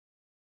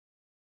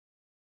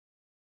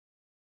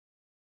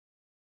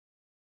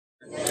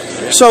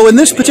So in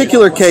this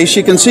particular case,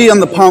 you can see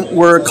on the pump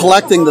we're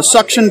collecting the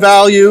suction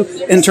value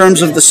in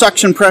terms of the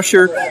suction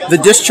pressure, the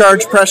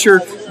discharge pressure.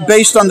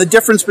 Based on the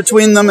difference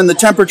between them and the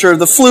temperature of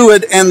the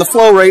fluid and the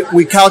flow rate,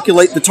 we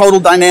calculate the total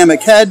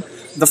dynamic head,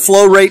 the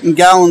flow rate in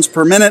gallons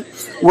per minute.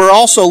 We're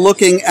also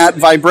looking at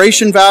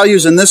vibration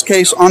values, in this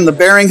case on the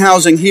bearing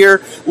housing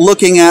here,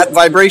 looking at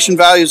vibration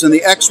values in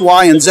the X,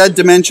 Y, and Z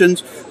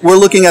dimensions. We're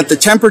looking at the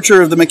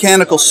temperature of the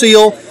mechanical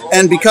seal,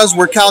 and because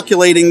we're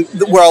calculating,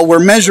 well, we're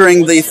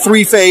measuring the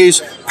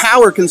three-phase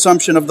power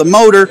consumption of the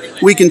motor,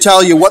 we can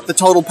tell you what the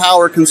total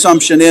power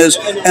consumption is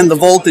and the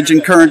voltage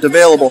and current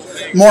available.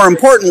 More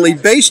importantly,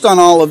 based on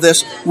all of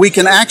this, we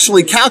can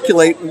actually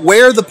calculate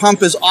where the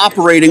pump is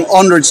operating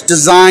under its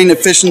design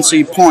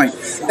efficiency point.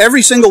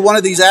 Every single one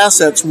of these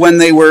assets, when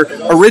they were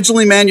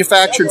originally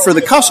manufactured for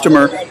the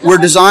customer, were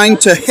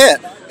designed to hit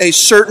a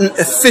certain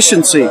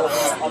efficiency.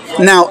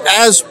 Now,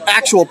 as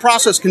actual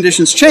process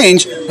conditions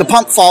change, the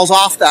pump falls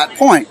off that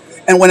point.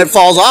 And when it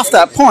falls off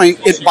that point,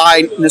 it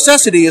by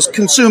necessity is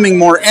consuming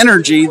more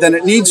energy than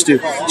it needs to.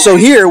 So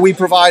here we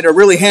provide a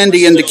really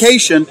handy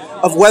indication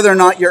of whether or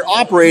not you're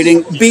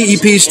operating.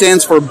 BEP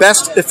stands for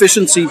best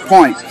efficiency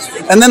point.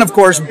 And then, of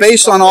course,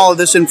 based on all of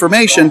this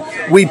information,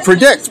 we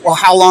predict, well,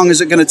 how long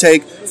is it going to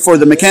take for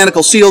the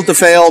mechanical seal to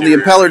fail, the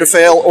impeller to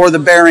fail, or the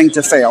bearing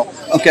to fail.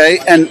 Okay,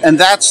 and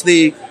that's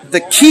the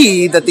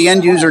key that the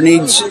end user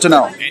needs to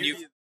know.